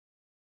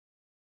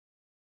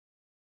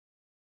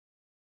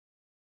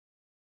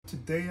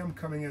Today I'm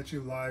coming at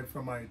you live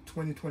from my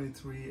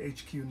 2023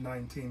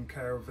 HQ19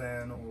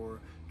 caravan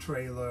or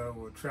trailer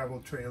or travel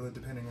trailer,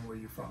 depending on where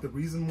you're from. The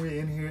reason we're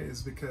in here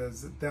is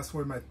because that's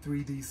where my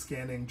 3D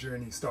scanning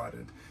journey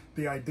started.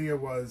 The idea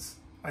was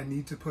I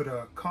need to put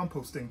a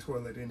composting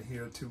toilet in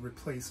here to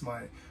replace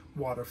my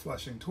water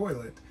flushing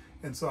toilet.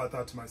 And so I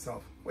thought to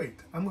myself,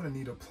 wait, I'm going to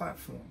need a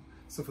platform.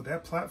 So for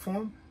that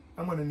platform,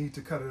 I'm going to need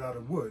to cut it out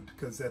of wood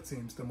because that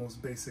seems the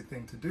most basic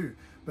thing to do.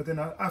 But then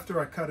after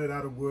I cut it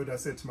out of wood, I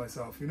said to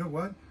myself, you know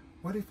what?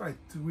 What if I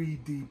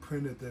 3D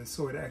printed this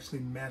so it actually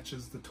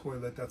matches the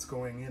toilet that's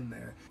going in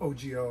there?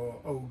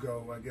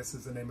 OGO, I guess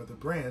is the name of the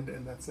brand,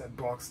 and that's that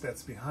box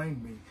that's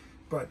behind me.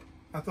 But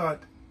I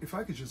thought if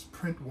I could just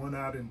print one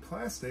out in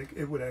plastic,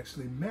 it would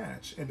actually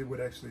match and it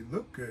would actually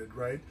look good,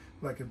 right?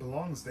 Like it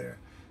belongs there.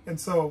 And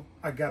so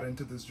I got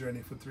into this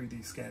journey for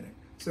 3D scanning.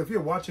 So if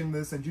you're watching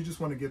this and you just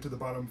want to get to the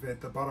bottom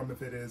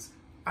of it is,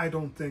 I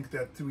don't think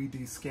that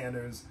 3D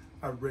scanners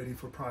are ready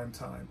for prime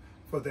time.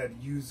 For that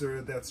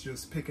user that's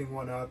just picking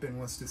one up and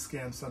wants to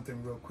scan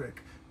something real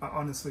quick. I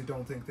honestly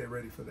don't think they're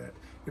ready for that.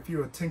 If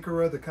you're a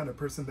tinkerer, the kind of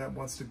person that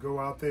wants to go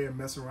out there and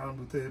mess around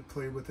with it,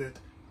 play with it,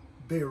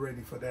 they're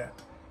ready for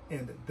that.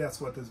 And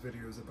that's what this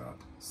video is about.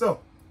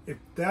 So if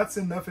that's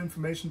enough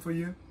information for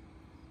you,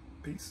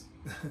 peace.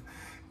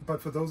 But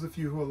for those of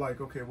you who are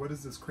like, okay, what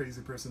is this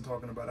crazy person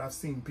talking about? I've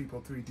seen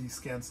people 3D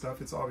scan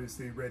stuff. It's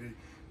obviously ready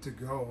to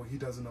go. He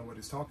doesn't know what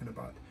he's talking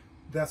about.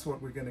 That's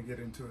what we're going to get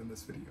into in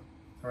this video.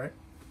 All right.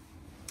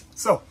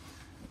 So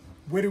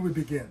where do we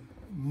begin?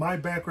 My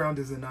background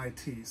is in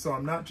IT. So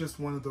I'm not just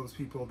one of those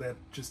people that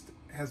just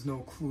has no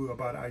clue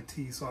about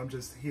IT. So I'm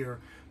just here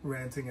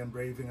ranting and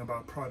raving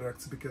about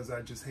products because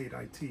I just hate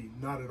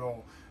IT. Not at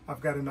all.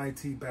 I've got an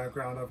IT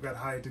background. I've got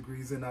high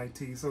degrees in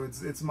IT. So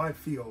it's my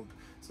field.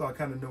 So I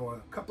kind of know a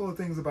couple of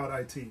things about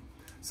IT.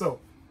 So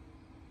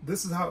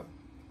this is how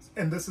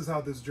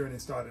this journey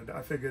started.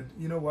 I figured,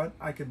 you know what?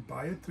 I can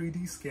buy a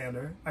 3D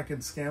scanner. I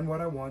can scan what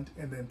I want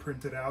and then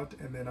print it out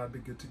and then I'd be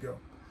good to go.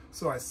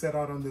 So I set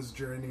out on this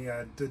journey.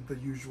 I did the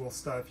usual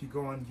stuff. You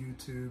go on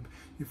YouTube,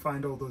 you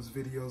find all those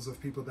videos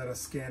of people that are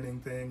scanning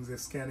things. They're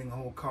scanning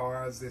whole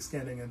cars. They're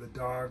scanning in the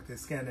dark. They're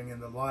scanning in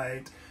the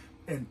light.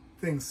 And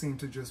things seem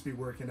to just be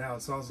working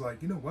out. So I was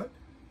like, you know what?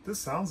 This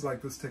sounds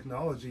like this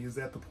technology is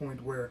at the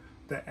point where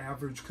the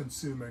average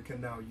consumer can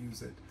now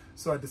use it.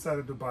 So I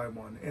decided to buy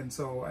one. And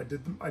so I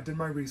did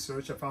my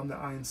research. I found the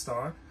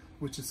Einstar,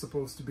 which is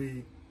supposed to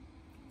be,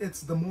 the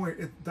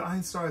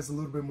Einstar is a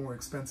little bit more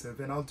expensive.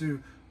 And I'll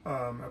do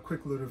a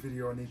quick little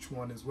video on each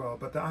one as well.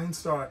 But the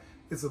Einstar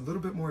is a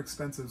little bit more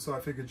expensive. So I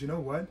figured, you know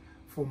what?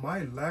 For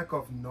my lack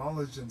of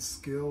knowledge and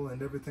skill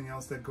and everything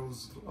else that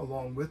goes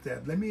along with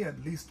that, let me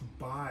at least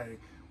buy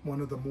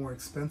one of the more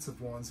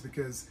expensive ones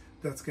because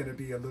that's going to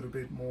be a little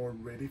bit more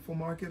ready for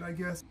market, I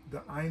guess. The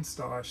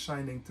Einstar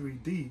Shining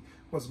 3D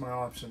was my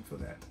option for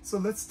that. So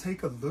let's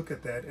take a look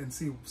at that and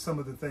see some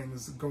of the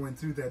things going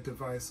through that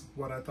device,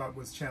 what I thought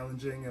was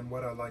challenging and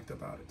what I liked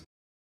about it.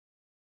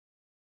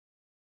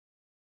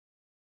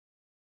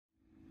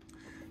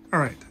 All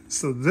right,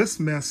 so this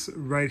mess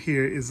right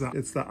here is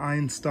it's the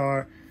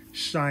Einstar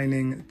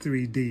Shining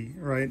 3D,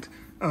 right?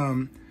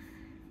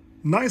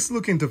 Nice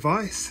looking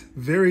device,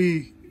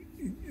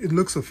 it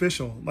looks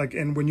official, like,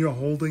 and when you're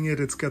holding it,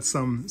 it's got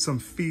some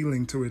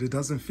feeling to it. It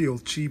doesn't feel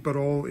cheap at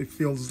all. It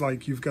feels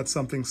like you've got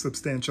something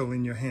substantial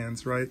in your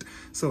hands, right?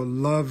 So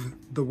love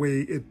the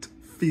way it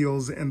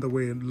feels and the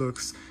way it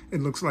looks.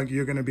 It looks like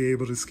you're going to be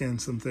able to scan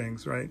some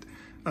things, right?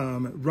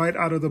 Right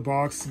out of the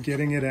box,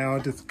 getting it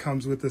out, it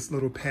comes with this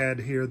little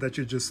pad here that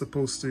you're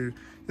supposed to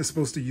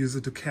use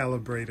it to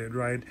calibrate it,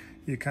 right?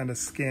 You kind of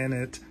scan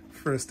it.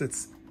 First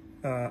it's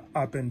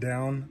up and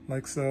down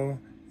like so,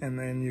 and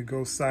then you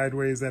go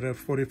sideways at a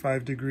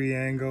 45-degree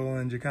angle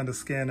and you kind of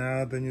scan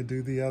out, then you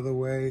do the other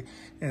way,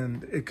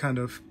 and it kind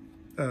of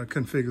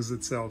configures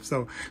itself.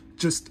 So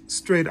just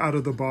straight out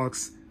of the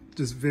box,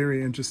 just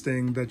very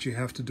interesting that you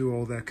have to do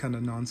all that kind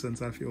of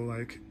nonsense, I feel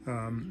like.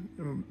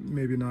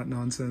 Maybe not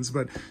nonsense,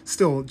 but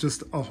still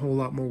just a whole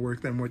lot more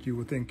work than what you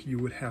would think you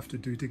would have to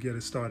do to get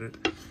it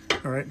started.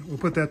 All right, we'll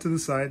put that to the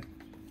side.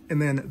 And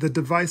then the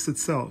device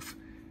itself.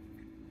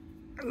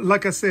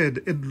 Like I said,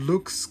 it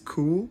looks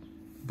cool,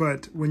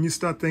 but when you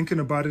start thinking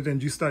about it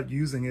and you start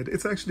using it,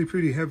 it's actually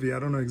pretty heavy. I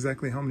don't know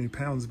exactly how many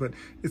pounds, but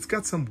it's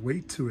got some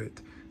weight to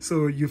it.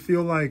 So you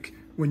feel like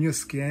when you're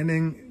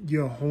scanning,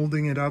 you're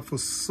holding it up for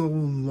so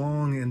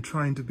long and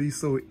trying to be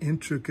so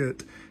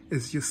intricate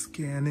as you're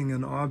scanning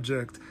an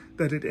object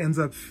that it ends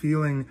up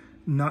feeling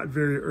not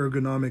very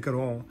ergonomic at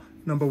all.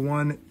 Number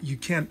one, you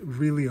can't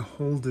really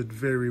hold it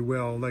very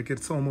well. Like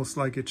it's almost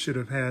like it should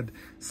have had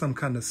some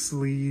kind of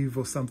sleeve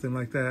or something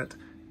like that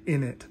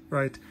in it,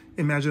 right?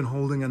 Imagine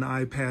holding an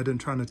iPad and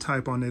trying to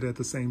type on it at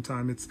the same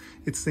time.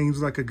 It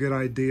seems like a good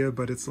idea,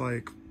 but it's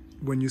like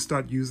when you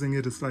start using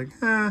it, it's like,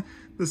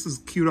 this is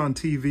cute on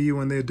TV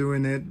when they're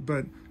doing it,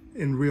 but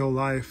in real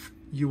life,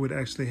 you would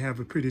actually have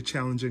a pretty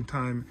challenging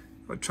time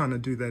trying to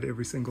do that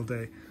every single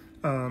day.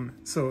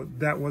 So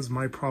that was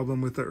my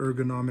problem with the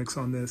ergonomics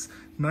on this.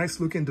 Nice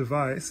looking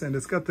device, and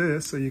it's got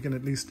this, so you can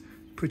at least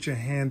put your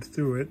hand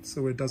through it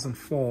so it doesn't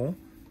fall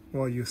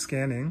while you're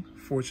scanning,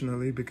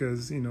 fortunately,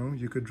 because, you know,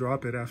 you could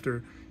drop it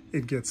after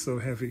it gets so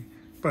heavy.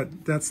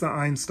 But that's the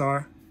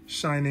Einstar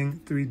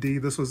Shining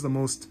 3D. This was the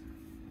most,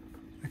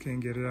 I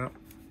can't get it out.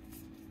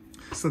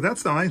 So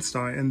that's the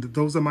Einstar, and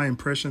those are my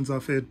impressions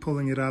of it,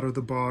 pulling it out of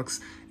the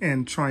box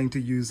and trying to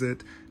use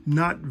it.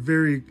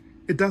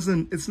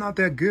 It's not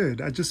that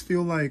good. I just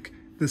feel like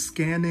the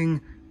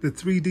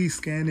 3D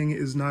scanning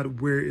is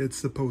not where it's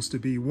supposed to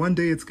be. One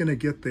day it's going to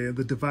get there.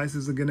 The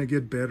devices are going to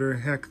get better.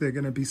 Heck, they're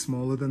going to be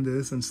smaller than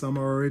this, and some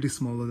are already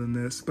smaller than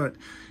this. But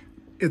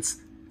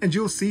and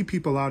you'll see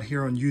people out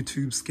here on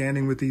YouTube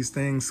scanning with these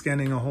things,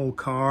 scanning a whole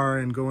car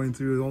and going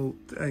through all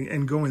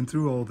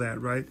that,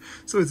 right?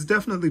 So it's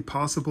definitely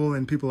possible,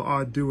 and people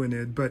are doing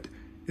it, but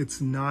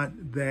it's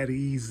not that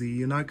easy.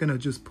 You're not going to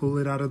just pull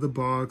it out of the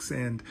box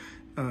and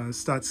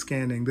start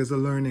scanning. There's a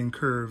learning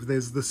curve.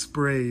 There's the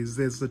sprays.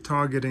 There's the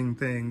targeting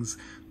things.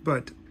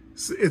 But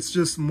it's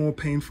just more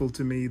painful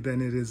to me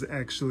than it is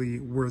actually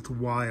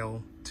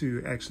worthwhile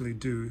to actually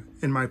do,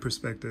 in my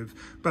perspective.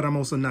 But I'm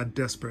also not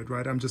desperate,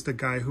 right? I'm just a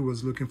guy who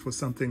was looking for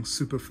something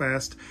super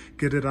fast,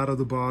 get it out of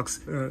the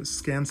box,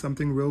 scan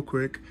something real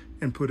quick,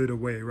 and put it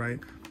away, right?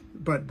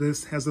 But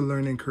this has a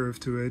learning curve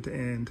to it,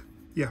 and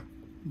yeah,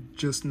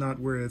 just not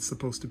where it's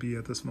supposed to be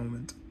at this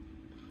moment.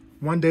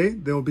 One day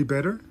they'll be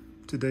better.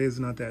 Today is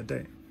not that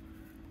day.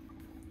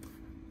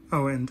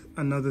 Oh, and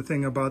another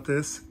thing about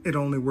this, it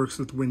only works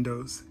with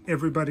Windows.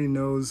 Everybody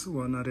knows,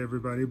 well, not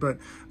everybody, but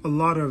a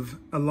lot of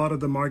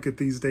the market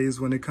these days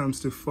when it comes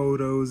to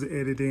photos,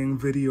 editing,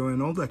 video,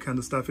 and all that kind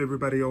of stuff,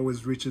 everybody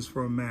always reaches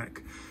for a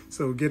Mac.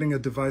 So getting a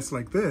device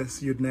like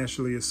this, you'd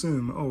naturally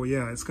assume, oh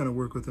yeah, it's going to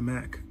work with a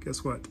Mac.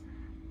 Guess what?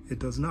 It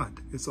does not.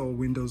 It's all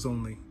Windows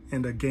only,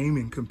 and a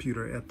gaming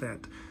computer at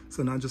that.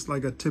 So not just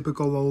like a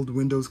typical old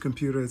Windows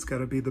computer, it's got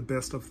to be the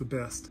best of the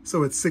best.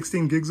 So it's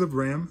 16 gigs of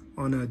RAM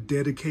on a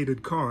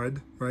dedicated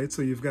card, right?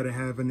 So you've got to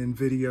have an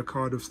NVIDIA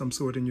card of some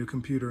sort in your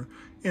computer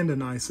and an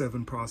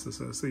i7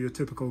 processor, so your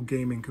typical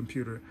gaming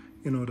computer,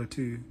 in order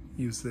to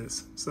use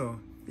this. So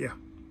yeah,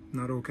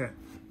 not okay.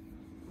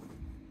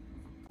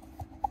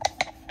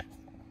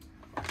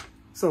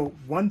 So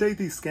one day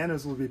these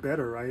scanners will be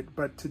better, right?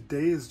 But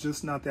today is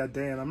just not that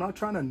day. And I'm not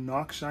trying to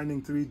knock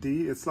Shining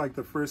 3D. It's like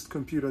the first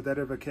computer that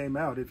ever came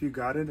out. If you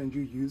got it and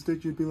you used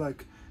it, you'd be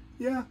like,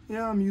 yeah,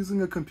 I'm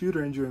using a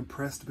computer, and you're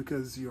impressed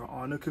because you're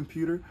on a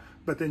computer.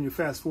 But then you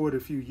fast forward a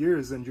few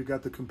years and you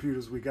got the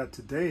computers we got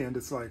today, and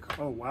it's like,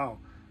 oh wow,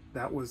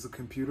 that was the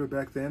computer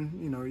back then.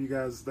 You know, you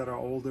guys that are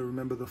older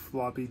remember the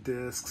floppy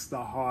disks,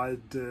 the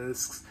hard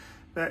disks,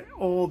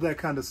 all that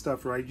kind of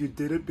stuff, right? You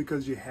did it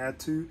because you had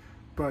to.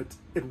 But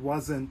it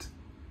wasn't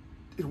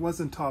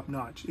top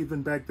notch.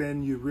 Even back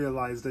then you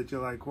realized that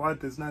you're like, what?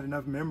 There's not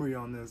enough memory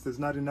on this. There's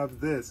not enough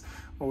this.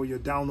 Or you're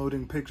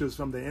downloading pictures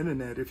from the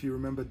internet. If you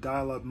remember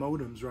dial-up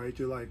modems, right?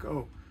 You're like,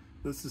 oh,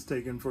 this is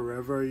taking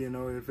forever. You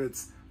know, if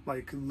it's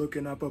like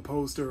looking up a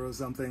poster or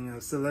something, a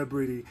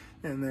celebrity,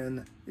 and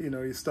then, you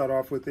know, you start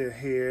off with their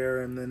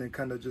hair and then it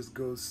kind of just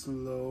goes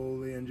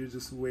slowly and you're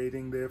just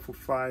waiting there for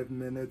 5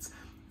 minutes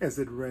as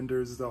it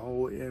renders the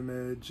whole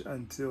image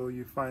until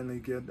you finally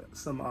get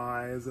some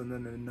eyes and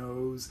then a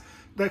nose,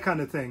 that kind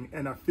of thing.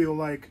 And I feel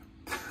like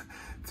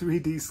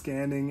 3D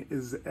scanning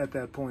is at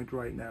that point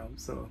right now.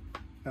 So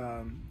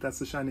that's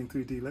the Shining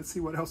 3D. Let's see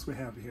what else we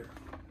have here.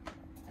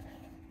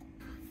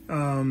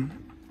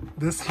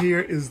 This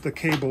here is the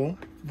cable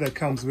that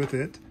comes with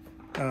it.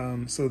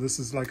 So this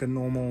is like a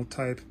normal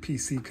type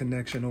PC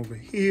connection over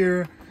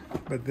here,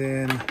 but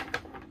then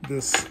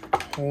this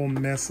whole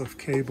mess of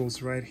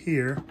cables right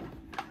here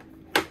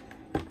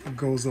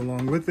goes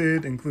along with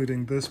it,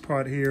 including this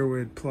part here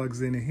where it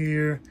plugs in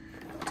here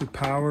to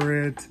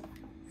power it,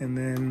 and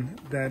then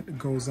that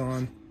goes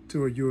on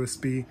to a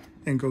USB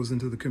and goes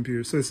into the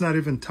computer. So it's not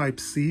even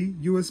Type-C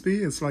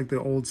USB, it's like the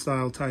old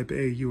style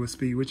Type-A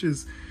USB, which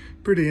is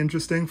pretty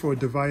interesting for a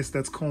device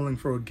that's calling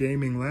for a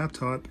gaming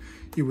laptop.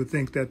 You would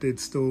think that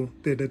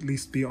they'd at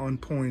least be on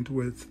point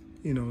with,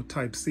 you know,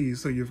 Type-C,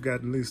 so you've got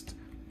at least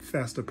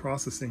faster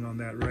processing on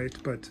that, right?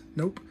 But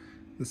nope,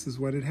 this is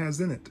what it has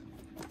in it.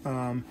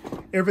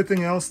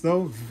 Everything else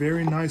though,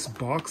 very nice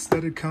box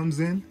that it comes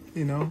in,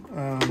 you know.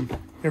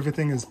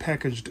 Everything is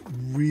packaged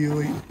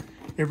really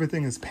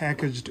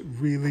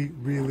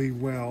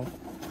well.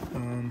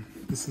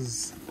 This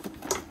is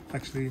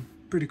actually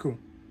pretty cool.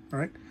 All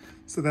right,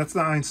 so that's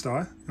the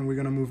Einstar, and we're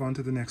gonna move on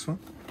to the next one.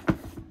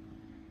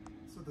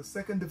 So the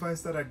second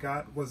device that I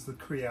got was the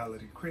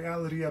Creality.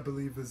 Creality, I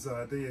believe, is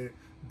they're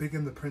big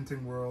in the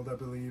printing world, I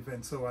believe,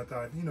 and so I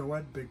thought, you know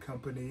what, big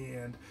company,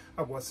 and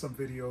I watched some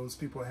videos,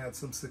 people had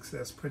some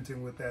success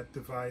printing with that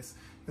device,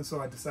 and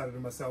so I decided to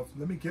myself,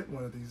 let me get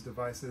one of these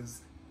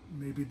devices.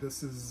 Maybe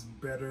this is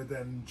better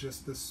than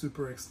just the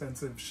super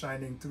expensive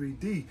Shining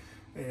 3D,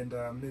 and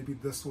maybe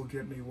this will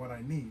get me what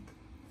I need.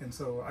 And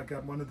so I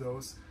got one of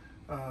those.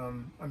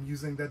 I'm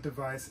using that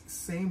device,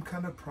 same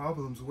kind of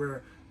problems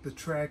where the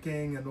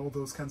tracking and all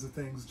those kinds of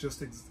things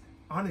just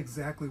aren't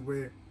exactly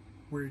where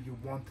you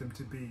want them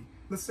to be.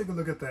 Let's take a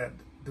look at that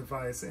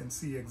device and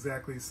see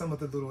exactly some of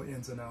the little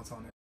ins and outs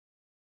on it.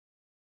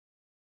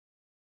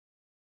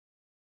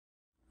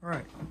 All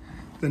right,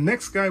 the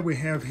next guy we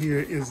have here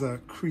is a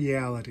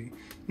Creality.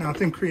 Now I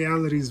think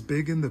Creality is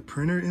big in the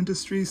printer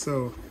industry,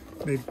 so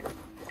they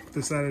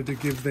decided to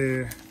give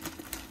their,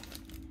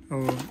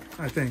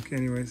 I think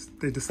anyways,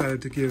 they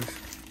decided to give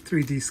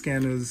 3D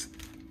scanners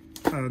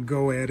a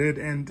go at it.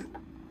 And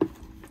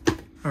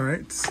all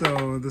right,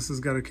 so this has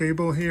got a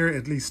cable here,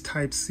 at least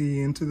type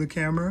C into the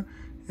camera,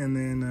 and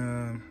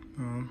then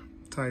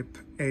type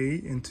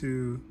A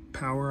into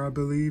power, I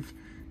believe,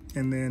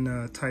 and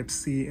then type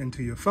C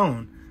into your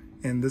phone.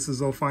 And this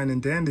is all fine and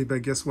dandy,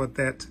 but guess what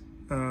that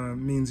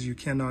means you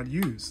cannot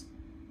use?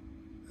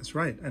 That's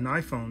right, an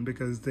iPhone,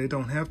 because they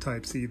don't have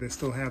type C. They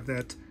still have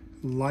that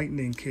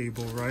lightning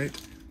cable, right?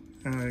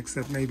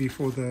 Except maybe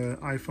for the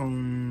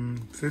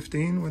iPhone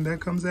 15 when that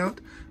comes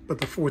out.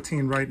 But the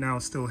 14 right now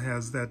still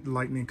has that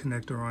lightning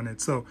connector on it.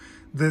 So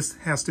this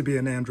has to be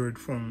an Android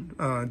phone.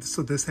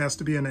 So this has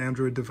to be an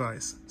Android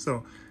device.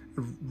 So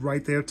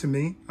right there, to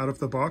me, out of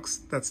the box,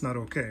 that's not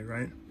okay,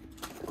 right?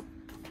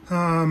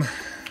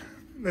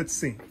 Let's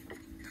see.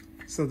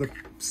 So the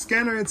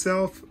scanner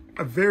itself,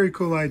 a very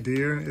cool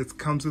idea. It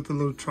comes with a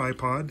little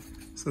tripod,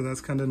 so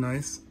that's kind of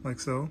nice, like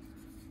so.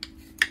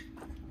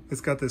 It's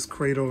got this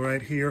cradle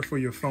right here for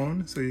your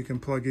phone, so you can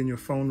plug in your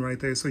phone right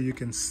there so you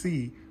can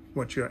see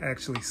what you're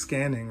actually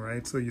scanning,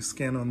 right? So you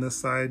scan on this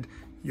side,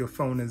 your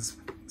phone is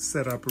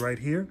set up right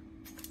here,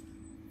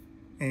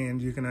 and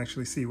you can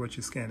actually see what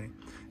you're scanning.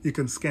 You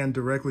can scan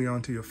directly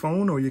onto your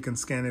phone, or you can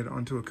scan it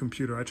onto a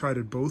computer. I tried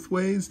it both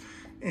ways,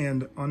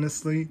 and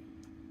honestly,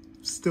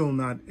 still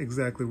not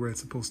exactly where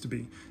it's supposed to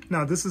be.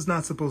 Now, this is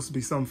not supposed to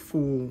be some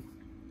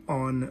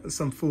full-on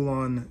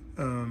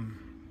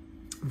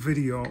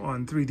video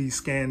on 3D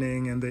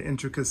scanning and the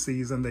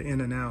intricacies and the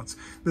in and outs.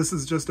 This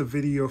is just a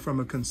video from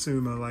a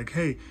consumer, like,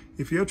 hey,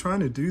 if you're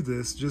trying to do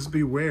this, just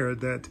beware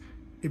that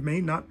it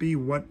may not be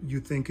what you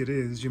think it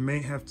is. You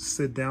may have to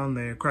sit down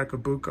there, crack a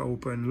book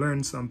open,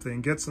 learn something,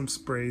 get some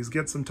sprays,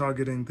 get some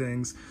targeting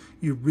things.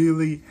 You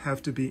really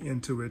have to be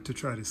into it to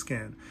try to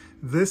scan.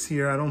 This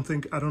here, I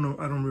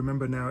don't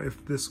remember now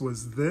if this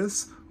was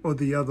this or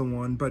the other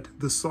one, but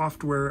the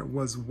software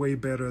was way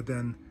better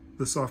than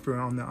the software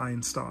on the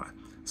Einstar.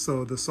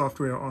 So the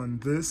software on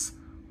this,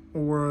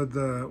 or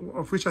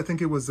of which I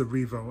think it was the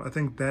Revo, I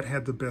think that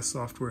had the best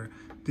software.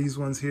 These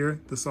ones here,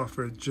 the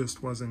software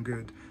just wasn't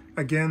good.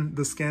 Again,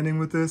 the scanning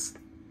with this,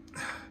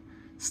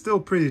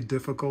 still pretty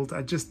difficult.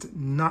 I just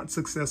not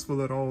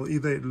successful at all.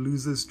 Either it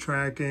loses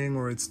tracking,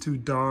 or it's too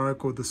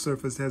dark, or the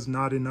surface has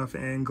not enough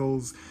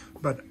angles,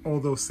 but all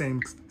those same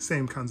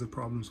kinds of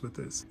problems with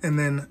this. And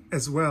then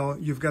as well,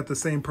 you've got the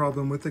same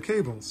problem with the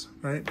cables,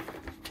 right?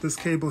 This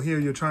cable here,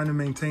 you're trying to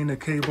maintain a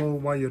cable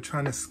while you're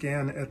trying to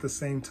scan at the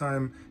same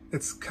time.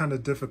 It's kind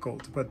of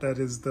difficult, but that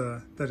is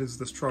the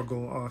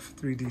struggle of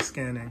 3D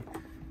scanning.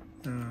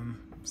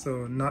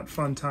 So not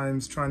fun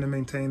times trying to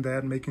maintain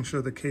that, making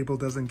sure the cable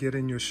doesn't get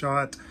in your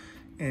shot,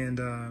 and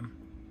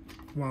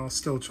while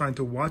still trying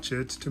to watch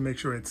it to make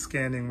sure it's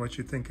scanning what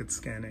you think it's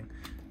scanning.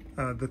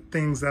 The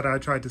things that I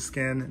tried to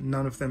scan,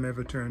 none of them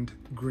ever turned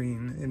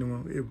green. You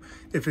know,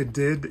 if it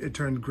did, it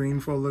turned green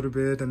for a little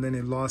bit, and then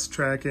it lost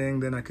tracking.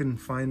 Then I couldn't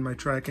find my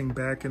tracking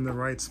back in the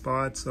right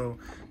spot. So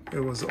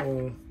it was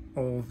all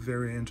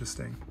very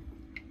interesting.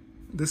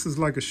 This is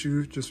like a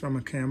shoe just from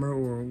a camera,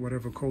 or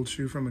whatever, cold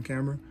shoe from a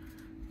camera.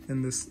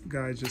 And this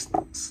guy just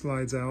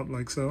slides out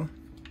like so,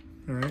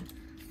 all right?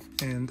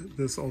 And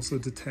this also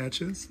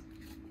detaches.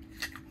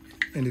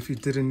 And if you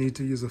didn't need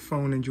to use a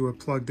phone and you were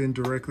plugged in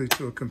directly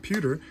to a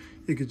computer,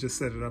 you could just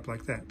set it up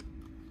like that.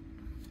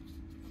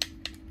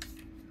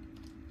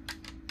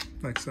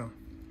 Like so,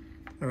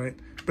 all right?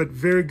 But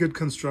very good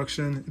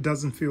construction. It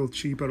doesn't feel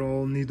cheap at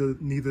all,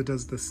 neither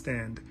does the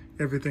stand.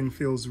 Everything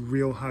feels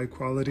real high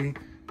quality,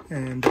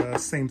 and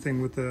same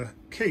thing with the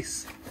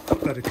case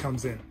that it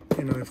comes in.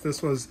 You know, if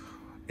this was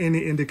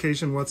any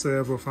indication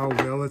whatsoever of how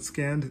well it's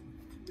scanned,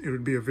 it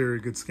would be a very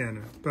good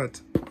scanner.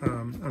 But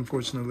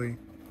unfortunately,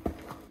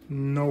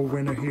 no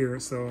winner here,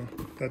 so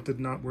that did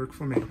not work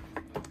for me.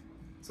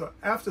 So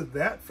after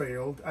that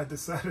failed, I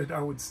decided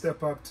I would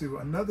step up to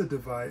another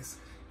device,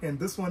 and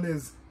this one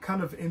is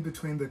kind of in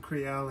between the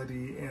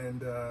Creality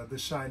and the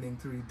Shining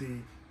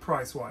 3D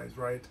price-wise,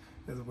 right?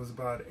 It was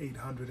about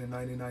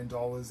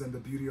 $899, and the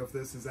beauty of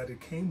this is that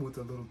it came with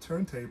a little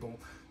turntable.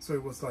 So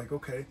it was like,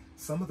 okay,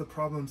 some of the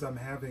problems I'm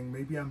having,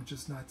 maybe I'm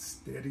just not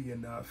steady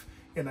enough,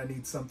 and I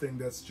need something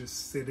that's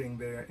just sitting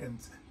there and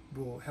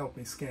will help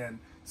me scan.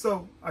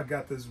 So I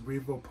got this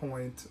Revo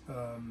Point,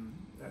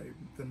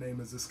 the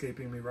name is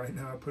escaping me right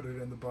now, I put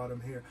it in the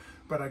bottom here,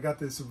 but I got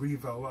this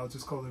Revo, I'll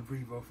just call it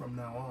Revo from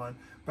now on,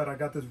 but I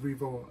got this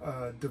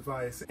Revo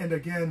device, and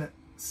again,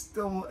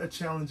 still a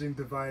challenging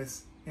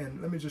device,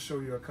 and let me just show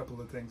you a couple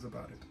of things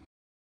about it.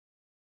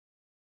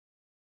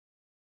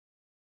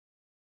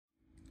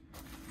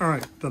 All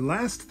right, the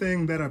last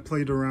thing that I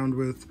played around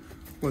with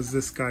was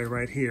this guy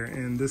right here,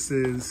 and this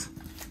is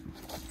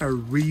a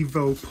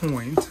Revo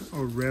Point,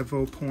 or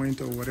Revo Point,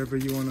 or whatever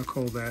you want to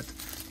call that.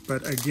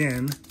 But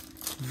again,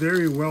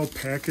 very well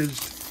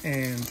packaged,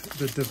 and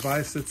the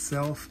device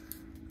itself,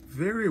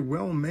 very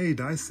well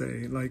made, I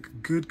say. Like,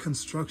 good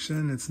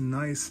construction. It's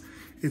nice.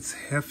 It's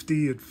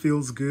hefty. It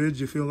feels good.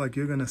 You feel like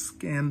you're going to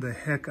scan the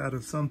heck out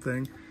of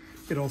something.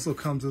 It also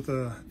comes with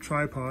a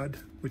tripod,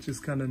 which is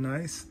kind of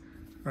nice,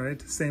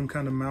 right? Same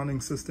kind of mounting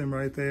system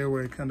right there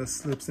where it kind of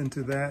slips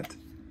into that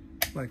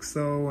like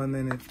so, and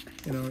then it,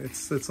 you know, it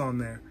sits on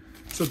there.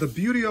 So the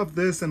beauty of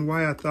this and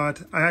why I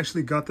thought I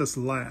actually got this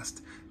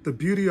last, the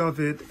beauty of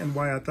it and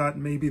why I thought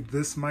maybe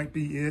this might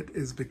be it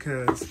is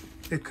because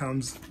it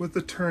comes with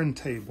a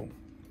turntable,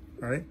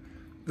 right?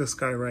 This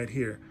guy right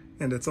here.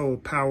 And it's all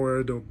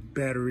powered or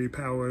battery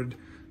powered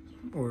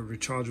or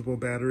rechargeable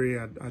battery.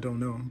 I don't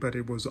know, but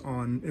it was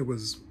on, it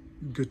was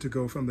good to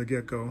go from the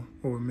get-go,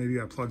 or maybe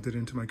I plugged it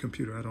into my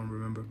computer. I don't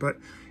remember. But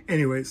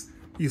anyways,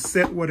 you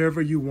set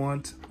whatever you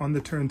want on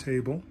the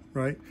turntable,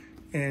 right?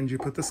 And you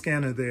put the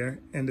scanner there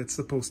and it's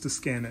supposed to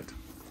scan it,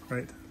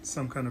 right?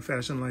 Some kind of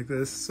fashion like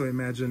this. So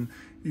imagine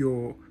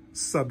your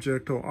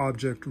subject or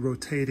object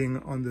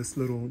rotating on this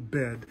little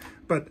bed,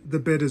 but the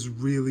bed is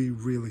really,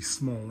 really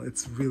small.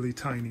 It's really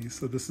tiny.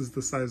 So this is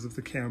the size of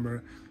the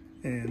camera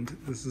and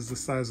this is the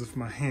size of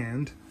my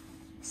hand.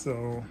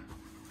 So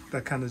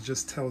that kind of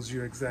just tells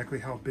you exactly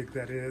how big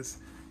that is.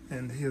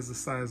 And here's the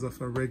size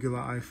of a regular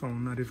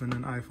iPhone, not even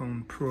an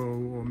iPhone Pro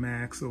or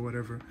Max or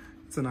whatever.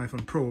 It's an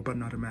iPhone Pro, but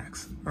not a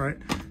Max, all right?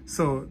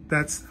 So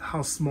that's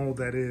how small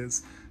that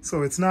is.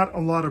 So it's not a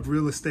lot of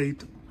real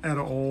estate at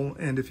all.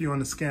 And if you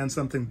want to scan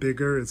something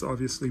bigger, it's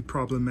obviously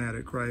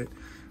problematic, right?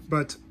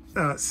 But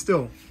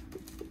still,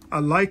 I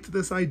liked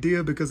this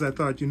idea because I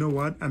thought, you know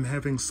what? I'm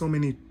having so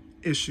many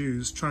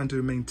issues trying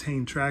to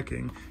maintain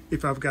tracking.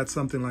 If I've got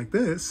something like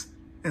this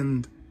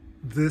and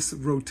this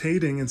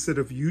rotating, instead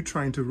of you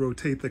trying to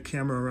rotate the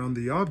camera around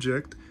the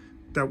object,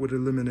 that would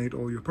eliminate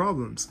all your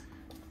problems.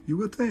 You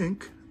would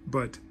think,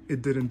 but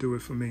it didn't do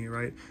it for me,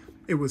 right?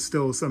 It was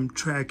still some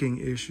tracking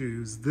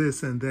issues,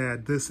 this and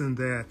that, this and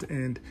that.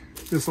 And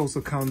this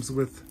also comes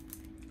with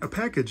a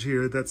package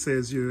here that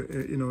says you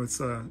know, it's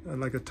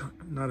like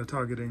not a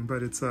targeting,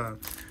 but it's a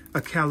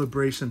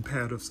calibration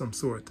pad of some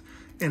sort.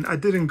 And I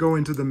didn't go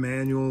into the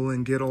manual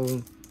and get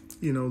all,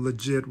 you know,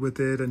 legit with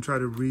it and try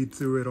to read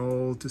through it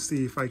all to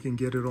see if I can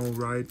get it all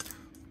right.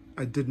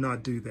 I did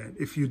not do that.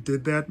 If you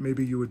did that,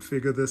 maybe you would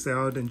figure this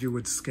out and you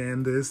would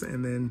scan this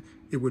and then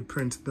it would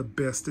print the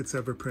best it's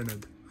ever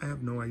printed. I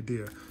have no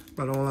idea.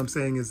 But all I'm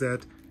saying is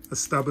that a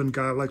stubborn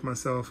guy like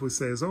myself who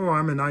says, oh,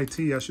 I'm in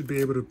IT, I should be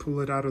able to pull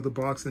it out of the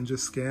box and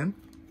just scan.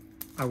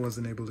 I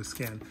wasn't able to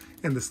scan.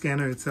 And the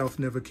scanner itself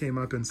never came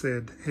up and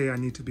said, hey, I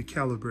need to be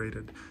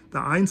calibrated. The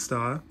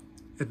Einstar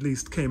at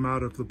least came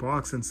out of the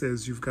box and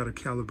says, you've got to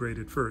calibrate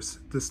it first.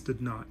 This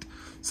did not.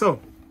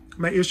 So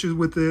my issue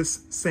with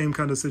this, same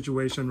kind of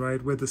situation,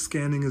 right? Where the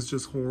scanning is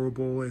just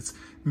horrible. It's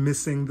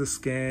missing the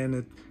scan.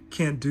 It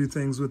can't do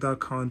things without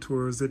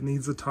contours. It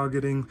needs the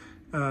targeting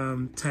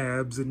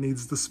tabs. It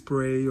needs the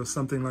spray or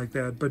something like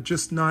that, but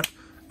just not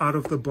out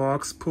of the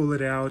box, pull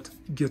it out,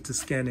 get to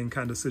scanning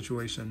kind of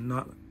situation.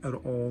 Not at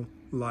all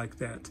like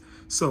that.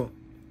 So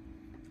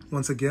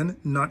once again,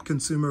 not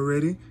consumer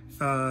ready.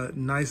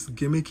 Nice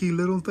gimmicky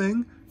little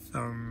thing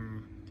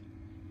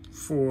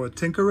for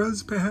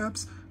tinkerers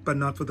perhaps, but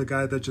not for the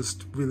guy that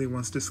just really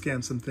wants to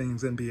scan some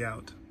things and be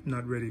out.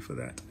 Not ready for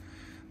that.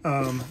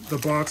 The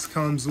box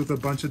comes with a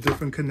bunch of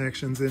different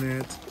connections in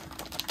it,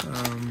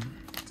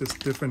 just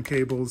different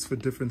cables for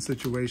different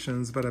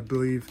situations, but I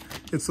believe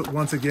it's,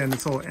 once again,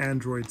 it's all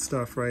Android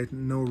stuff, right?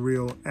 No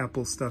real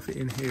Apple stuff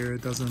in here.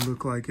 It doesn't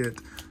look like it,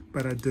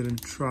 but I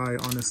didn't try,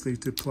 honestly,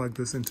 to plug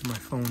this into my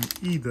phone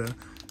either.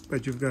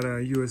 But you've got a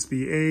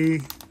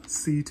USB-A,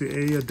 C to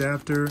A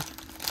adapter,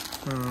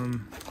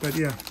 but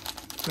yeah,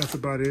 that's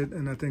about it.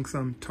 And I think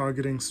some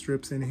targeting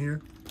strips in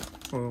here,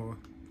 or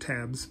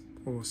tabs,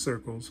 or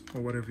circles,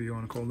 or whatever you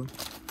want to call them.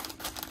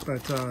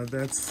 But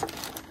that's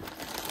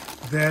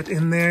that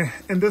in there.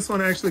 And this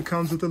one actually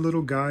comes with a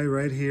little guy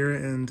right here,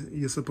 and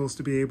you're supposed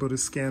to be able to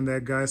scan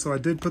that guy. So I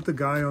did put the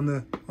guy on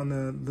the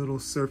little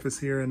surface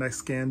here, and I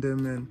scanned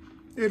him, and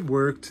it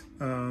worked.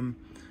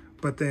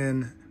 But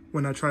then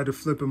when I tried to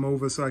flip him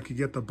over so I could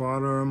get the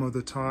bottom or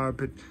the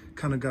top, it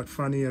kind of got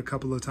funny a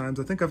couple of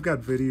times. I think I've got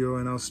video,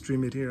 and I'll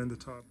stream it here in the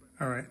top.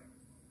 All right.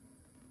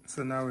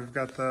 So now we've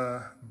got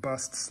the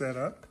bust set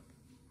up,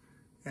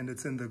 and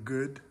it's in the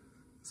good.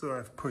 So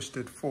I've pushed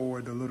it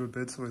forward a little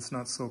bit so it's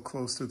not so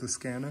close to the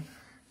scanner.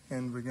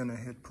 And we're gonna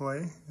hit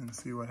play and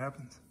see what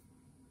happens.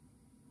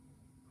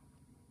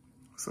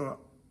 So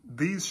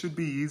these should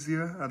be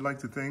easier, I'd like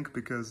to think,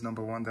 because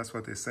number one, that's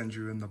what they send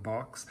you in the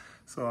box.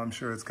 So I'm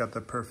sure it's got the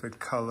perfect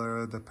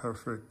color, the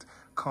perfect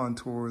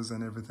contours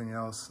and everything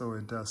else. So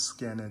it does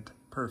scan it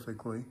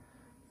perfectly.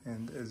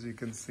 And as you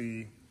can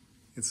see,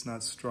 it's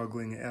not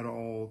struggling at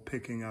all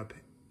picking up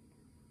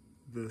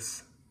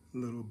this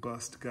little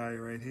bust guy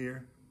right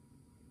here.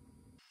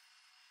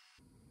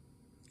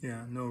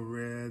 Yeah, no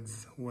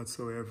reds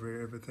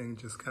whatsoever. Everything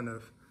just kind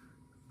of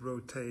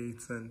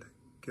rotates and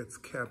gets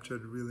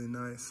captured really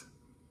nice.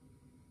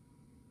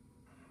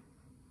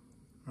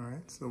 All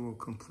right, so we'll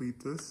complete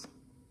this.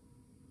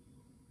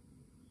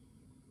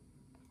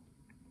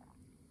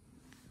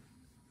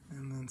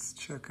 And let's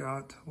check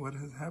out what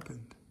has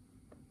happened.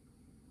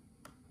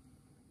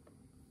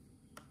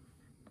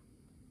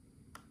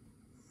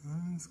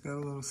 He's got a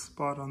little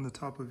spot on the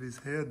top of his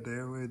head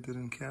there where it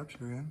didn't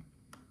capture him.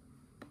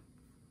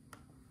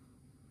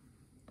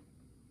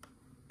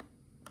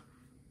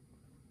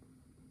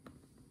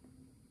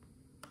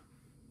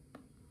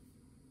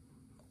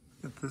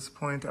 At this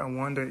point, I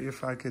wonder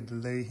if I could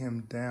lay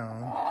him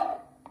down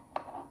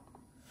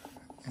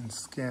and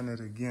scan it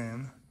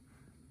again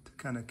to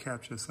kind of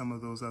capture some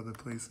of those other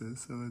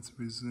places. So let's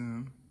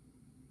resume.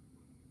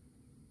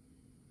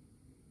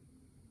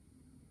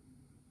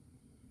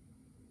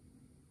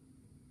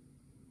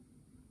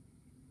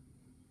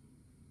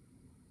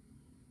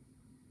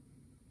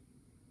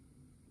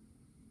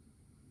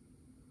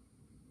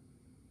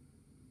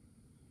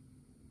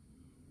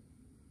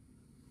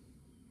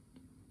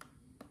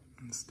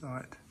 And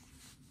start.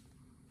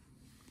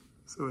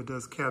 So it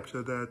does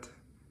capture that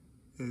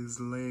is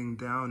laying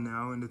down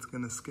now, and it's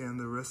going to scan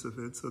the rest of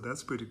it, so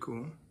that's pretty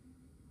cool.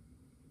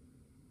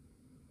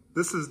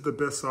 This is the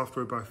best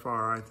software by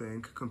far, I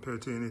think,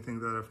 compared to anything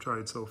that I've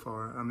tried so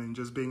far. I mean,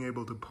 just being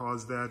able to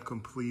pause that,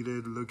 complete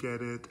it, look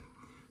at it,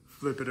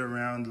 flip it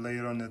around, lay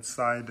it on its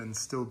side, and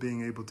still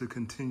being able to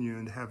continue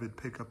and have it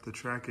pick up the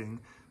tracking,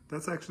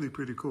 that's actually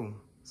pretty cool.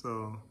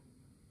 So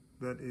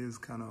that is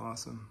kind of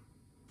awesome.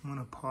 I'm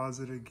going to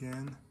pause it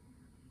again,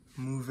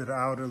 move it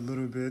out a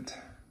little bit,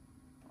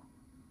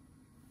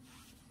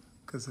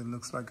 because it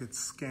looks like it's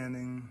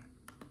scanning.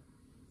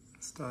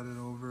 Start it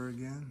over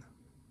again.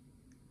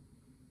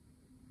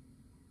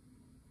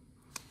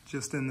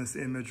 Just in this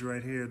image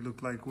right here, it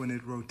looked like when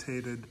it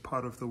rotated,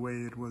 part of the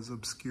way it was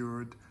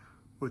obscured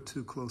or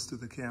too close to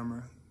the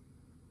camera.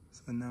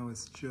 So now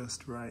it's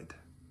just right.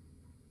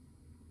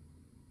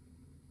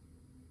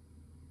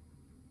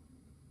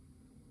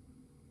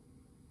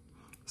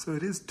 So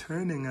it is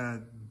turning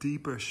a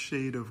deeper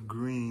shade of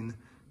green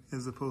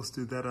as opposed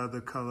to that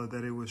other color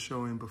that it was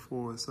showing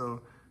before.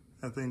 So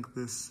I think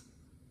this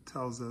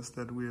tells us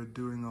that we are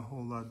doing a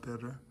whole lot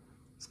better.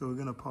 So we're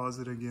gonna pause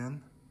it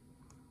again.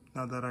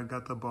 Now that I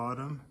got the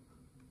bottom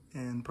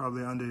and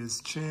probably under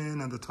his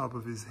chin and the top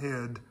of his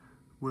head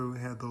where we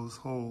had those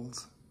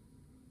holes.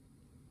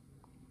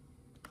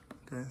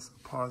 Okay, so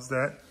pause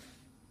that,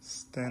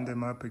 stand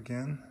him up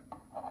again.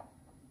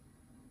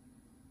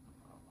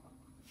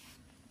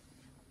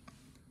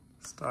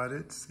 Start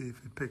it, see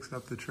if it picks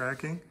up the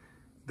tracking.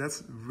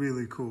 That's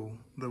really cool,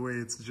 the way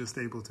it's just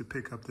able to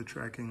pick up the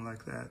tracking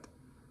like that.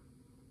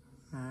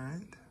 All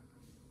right.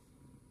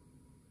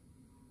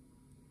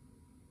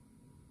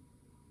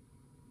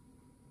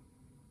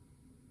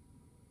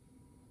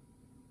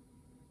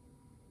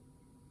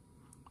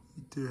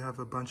 You do have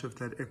a bunch of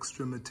that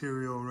extra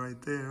material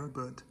right there,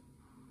 but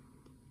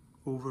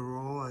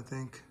overall, I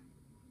think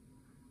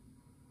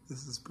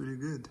this is pretty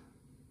good.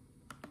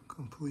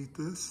 Complete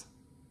this.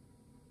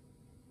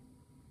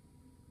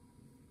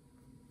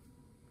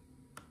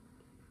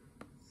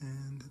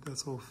 And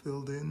that's all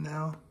filled in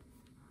now.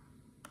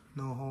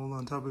 No hole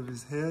on top of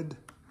his head,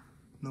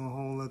 no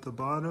hole at the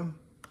bottom.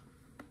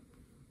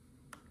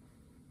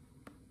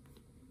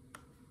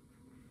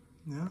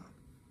 Yeah,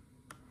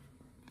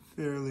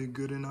 fairly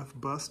good enough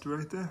bust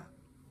right there.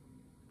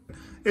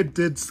 It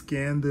did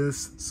scan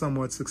this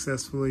somewhat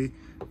successfully,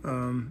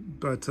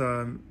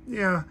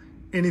 yeah,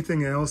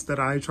 anything else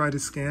that I tried to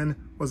scan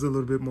was a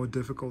little bit more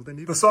difficult.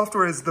 The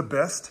software is the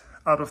best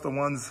out of the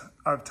ones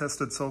I've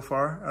tested so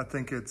far. I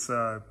think it's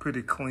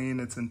pretty clean,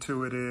 it's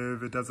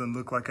intuitive, it doesn't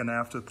look like an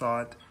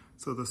afterthought,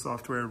 so the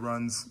software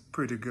runs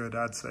pretty good,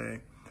 I'd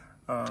say.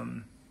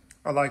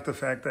 I like the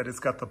fact that it's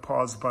got the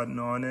pause button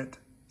on it,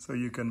 so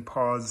you can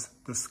pause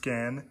the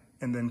scan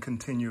and then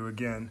continue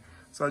again.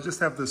 So I just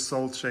have this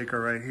salt shaker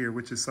right here,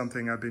 which is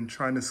something I've been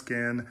trying to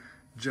scan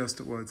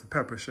just, well, it's a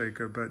pepper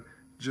shaker, but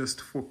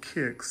just for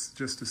kicks,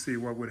 just to see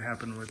what would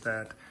happen with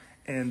that.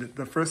 And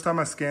the first time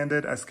I scanned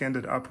it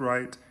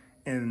upright,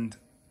 and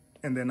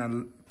then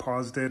I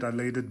paused it, I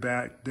laid it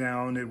back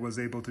down, it was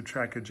able to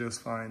track it just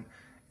fine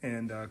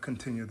and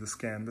continue the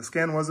scan. The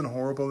scan wasn't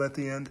horrible at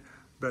the end,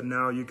 but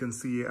now you can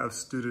see I've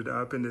stood it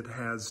up and it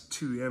has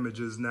two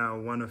images now,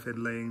 one of it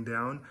laying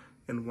down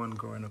and one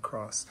going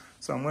across.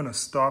 So I'm gonna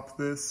stop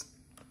this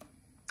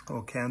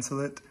or cancel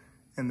it,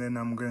 and then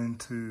I'm going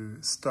to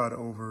start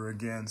over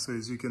again. So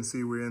as you can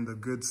see, we're in the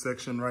good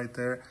section right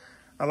there.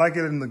 I like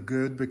it in the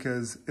good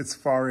because it's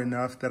far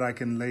enough that I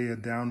can lay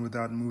it down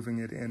without moving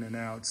it in and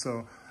out.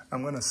 So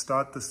I'm gonna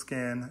start the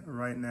scan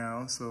right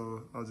now.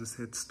 So I'll just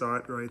hit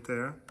start right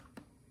there,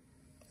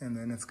 and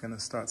then it's gonna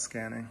start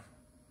scanning.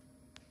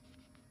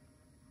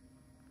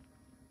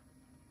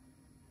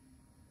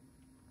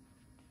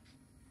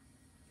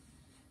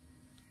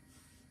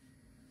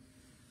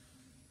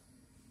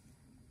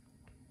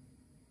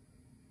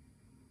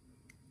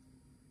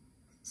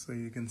 So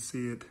you can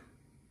see it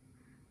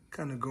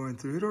kind of going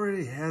through. It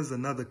already has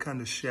another kind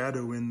of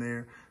shadow in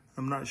there.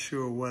 I'm not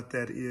sure what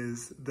that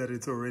is, that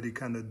it's already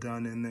kind of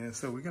done in there.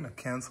 So we're gonna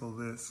cancel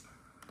this.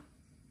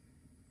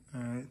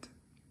 All right,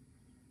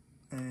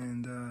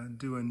 and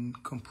do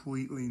a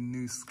completely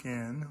new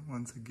scan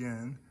once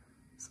again.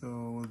 So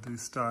we'll do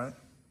start.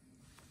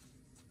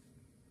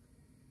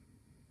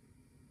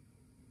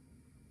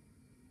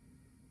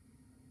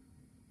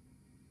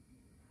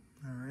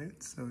 All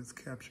right, so it's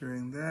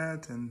capturing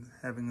that and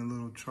having a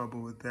little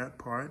trouble with that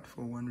part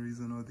for one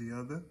reason or the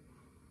other.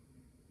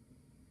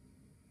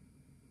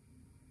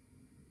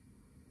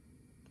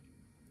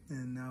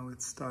 And now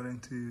it's starting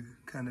to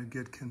kind of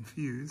get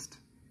confused.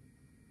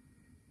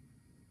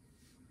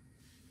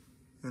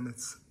 And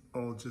it's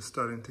all just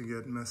starting to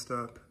get messed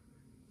up.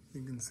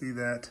 You can see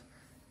that.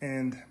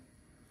 And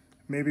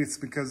maybe it's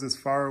because it's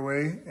far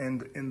away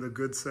and in the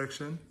good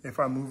section. If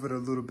I move it a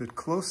little bit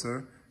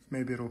closer,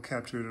 maybe it'll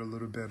capture it a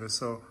little better.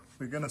 So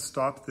we're gonna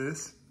stop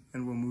this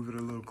and we'll move it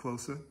a little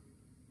closer.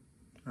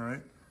 All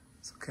right,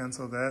 so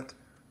cancel that.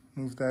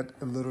 Move that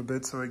a little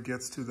bit so it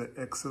gets to the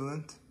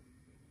excellent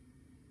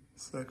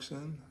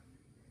section.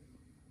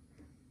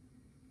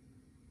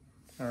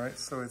 All right,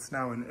 so it's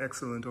now in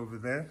excellent over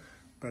there,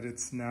 but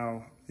it's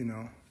now, you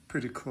know,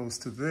 pretty close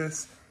to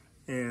this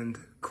and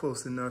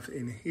close enough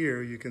in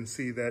here. You can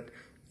see that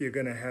you're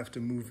gonna have to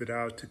move it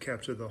out to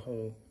capture the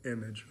whole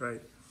image,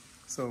 right?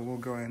 So we'll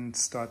go ahead and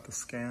start the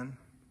scan.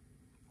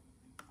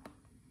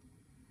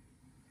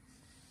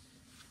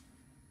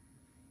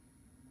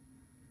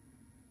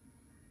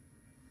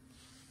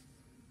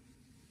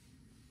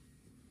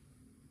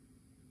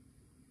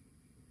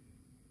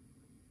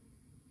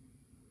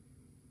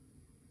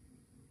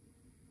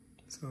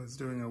 So it's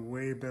doing a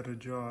way better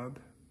job.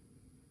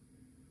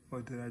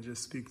 Or did I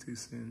just speak too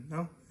soon?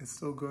 No, it's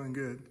still going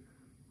good.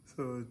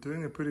 So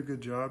doing a pretty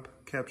good job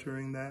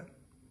capturing that.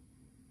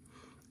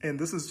 And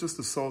this is just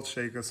a salt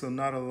shaker, so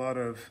not a lot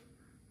of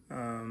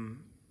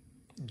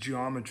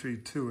geometry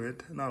to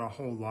it, not a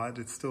whole lot.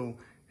 It still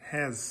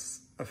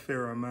has a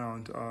fair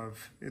amount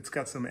of, it's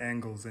got some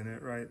angles in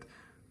it, right?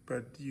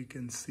 But you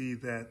can see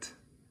that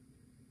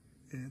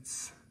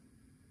it's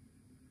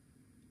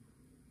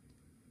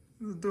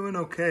doing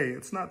okay.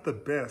 It's not the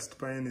best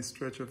by any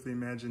stretch of the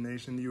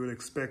imagination. You would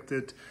expect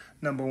it.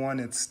 Number one,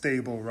 it's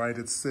stable, right?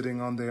 It's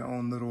sitting on their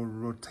own little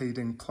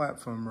rotating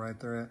platform right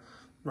there.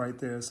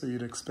 So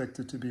you'd expect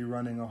it to be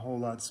running a whole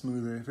lot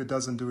smoother. If it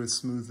doesn't do it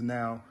smooth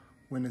now,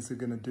 when is it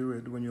gonna do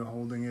it? When you're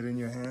holding it in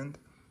your hand?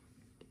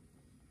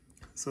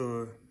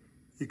 So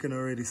you can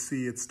already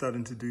see it's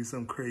starting to do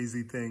some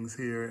crazy things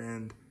here,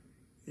 and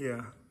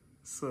yeah,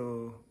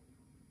 so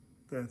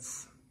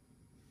that's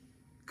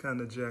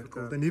kind of jacked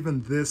up. And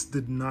even this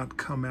did not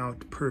come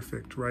out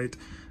perfect, right?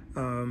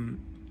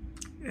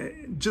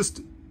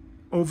 Just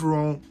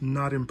overall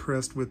not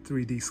impressed with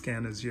 3D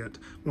scanners yet.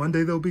 One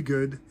day they'll be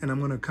good, and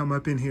I'm gonna come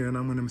up in here and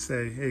I'm gonna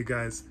say, hey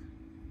guys,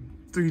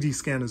 3D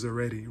scanners are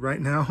ready. Right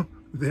now,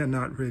 they're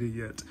not ready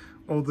yet.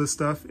 All this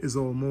stuff is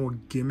all more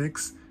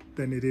gimmicks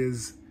than it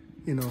is,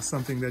 you know,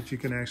 something that you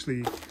can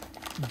actually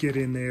get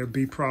in there,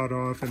 be proud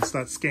of, and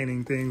start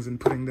scanning things and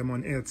putting them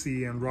on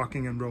Etsy and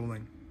rocking and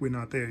rolling. We're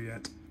not there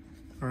yet.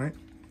 All right,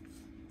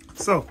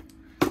 so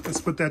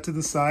let's put that to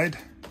the side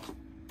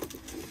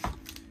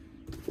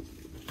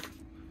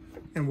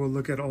and we'll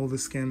look at all the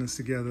scanners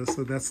together.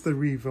 So that's the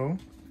Revo,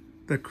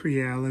 the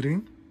Creality.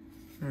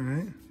 All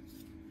right,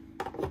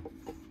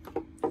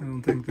 I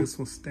don't think this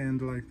will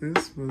stand like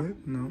this, will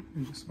it? No,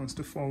 it just wants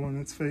to fall on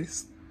its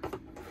face.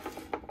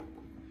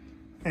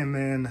 And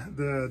then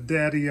the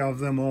daddy of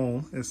them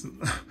all is,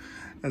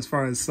 as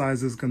far as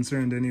size is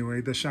concerned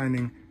anyway, the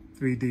Shining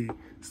 3D.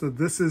 So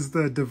this is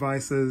the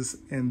devices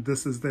and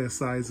this is their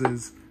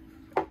sizes.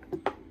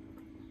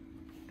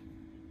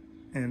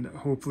 And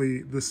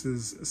hopefully this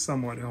is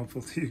somewhat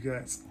helpful to you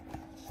guys.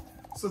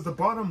 So the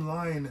bottom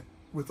line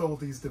with all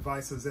these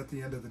devices at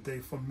the end of the day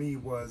for me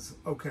was,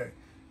 okay,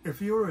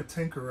 if you're a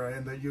tinkerer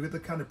and that you're the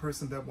kind of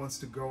person that wants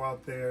to go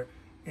out there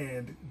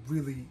and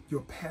really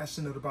you're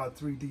passionate about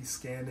 3D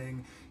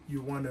scanning,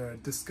 you want to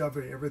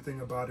discover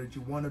everything about it,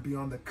 you want to be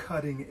on the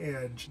cutting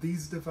edge,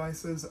 these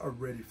devices are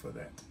ready for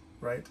that,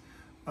 right?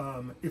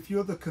 If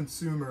you're the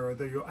consumer,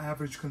 your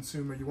average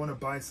consumer, you want to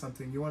buy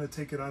something, you want to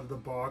take it out of the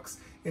box,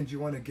 and you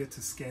want to get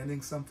to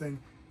scanning something,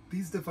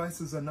 these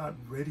devices are not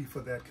ready for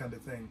that kind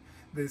of thing.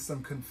 There's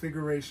some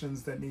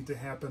configurations that need to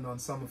happen on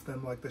some of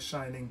them, like the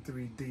Shining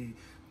 3D.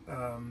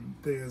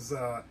 There's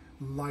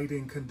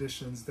lighting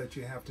conditions that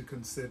you have to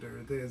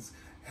consider. There's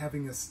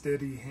having a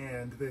steady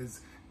hand. There's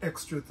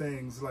extra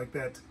things like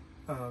that.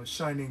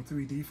 Shining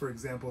 3D, for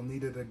example,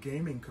 needed a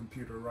gaming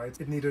computer, right?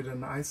 It needed an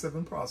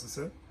i7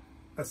 processor,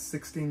 a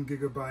 16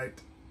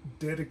 gigabyte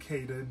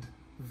dedicated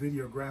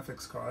video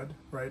graphics card,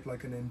 right?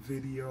 Like an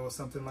NVIDIA or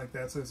something like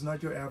that. So it's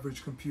not your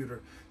average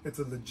computer. It's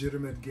a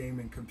legitimate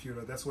gaming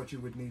computer. That's what you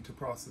would need to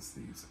process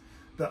these.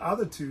 The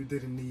other two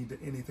didn't need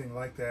anything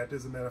like that.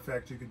 As a matter of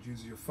fact, you could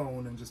use your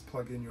phone and just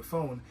plug in your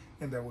phone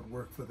and that would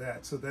work for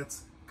that. So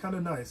that's kind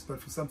of nice.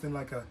 But for something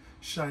like a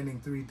Shining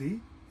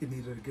 3D, it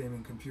needed a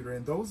gaming computer,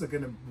 and those are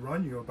going to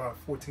run you about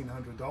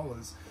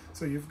 $1,400.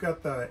 So you've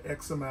got the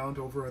X amount,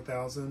 over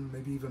 1,000,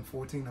 maybe even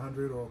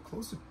 1,400 or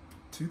close to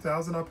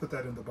 2,000. I'll put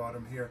that in the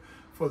bottom here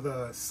for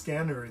the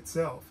scanner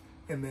itself.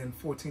 and then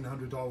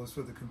 $1,400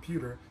 for the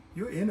computer,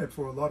 you're in it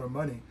for a lot of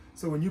money.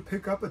 So when you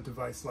pick up a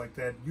device like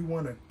that, you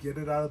want to get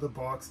it out of the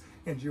box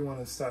and you want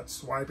to start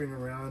swiping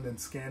around and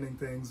scanning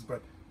things,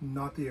 but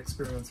not the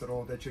experience at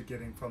all that you're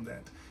getting from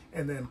that.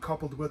 And then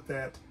coupled with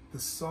that, the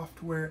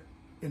software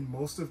in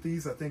most of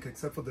these, I think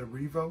except for the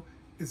Revo,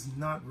 is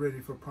not ready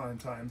for prime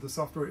time. The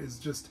software is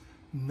just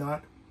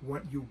not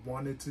what you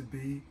want it to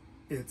be.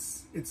 It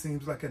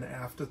seems like an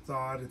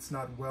afterthought. It's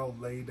not well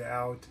laid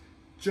out,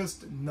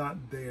 just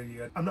not there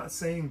yet. I'm not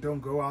saying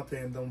don't go out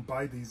there and don't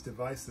buy these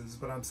devices,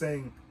 but I'm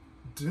saying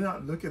do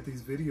not look at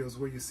these videos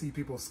where you see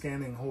people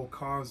scanning whole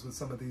cars with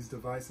some of these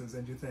devices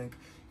and you think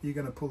you're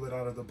going to pull it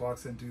out of the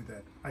box and do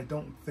that. I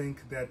don't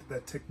think that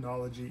that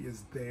technology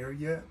is there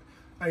yet.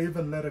 I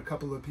even let a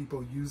couple of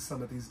people use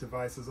some of these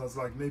devices. I was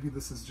like, maybe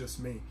this is just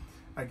me.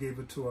 I gave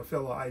it to a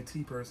fellow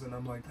IT person.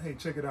 I'm like, hey,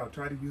 check it out.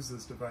 Try to use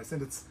this device.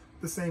 And it's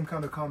the same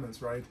kind of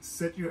comments, right?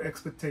 Set your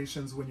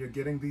expectations when you're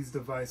getting these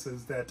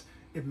devices that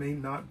it may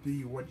not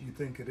be what you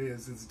think it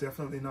is. It's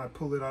definitely not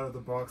pull it out of the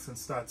box and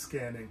start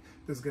scanning.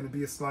 There's going to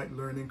be a slight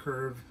learning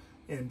curve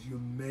and you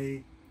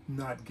may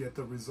not get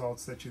the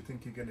results that you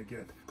think you're going to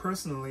get.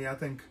 Personally, I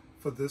think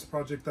for this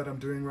project that I'm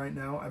doing right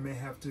now, I may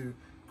have to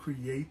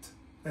create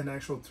an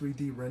actual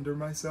 3D render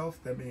myself.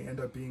 That may end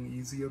up being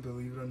easier,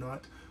 believe it or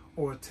not,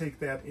 or take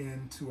that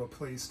into a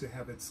place to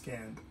have it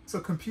scanned. So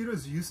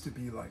computers used to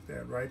be like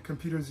that, right?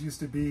 Computers used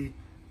to be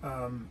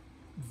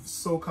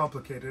so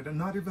complicated, and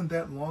not even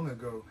that long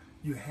ago,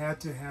 you had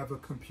to have a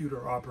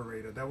computer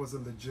operator. That was a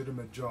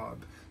legitimate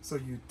job. So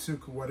you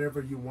took whatever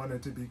you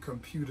wanted to be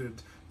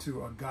computed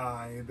to a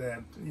guy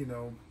that, you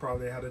know,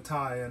 probably had a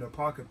tie and a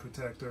pocket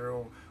protector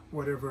or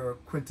whatever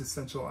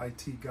quintessential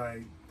IT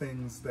guy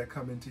things that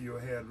come into your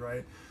head,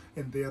 right?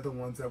 And they're the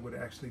ones that would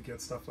actually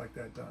get stuff like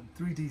that done.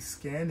 3D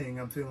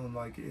scanning, I'm feeling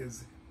like,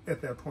 is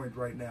at that point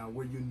right now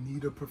where you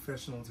need a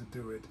professional to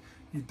do it.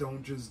 You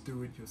don't just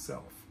do it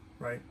yourself,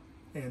 right?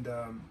 And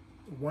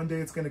one day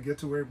it's going to get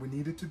to where we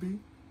need it to be.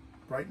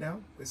 Right now,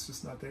 it's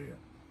just not there yet.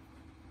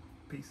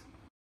 Peace.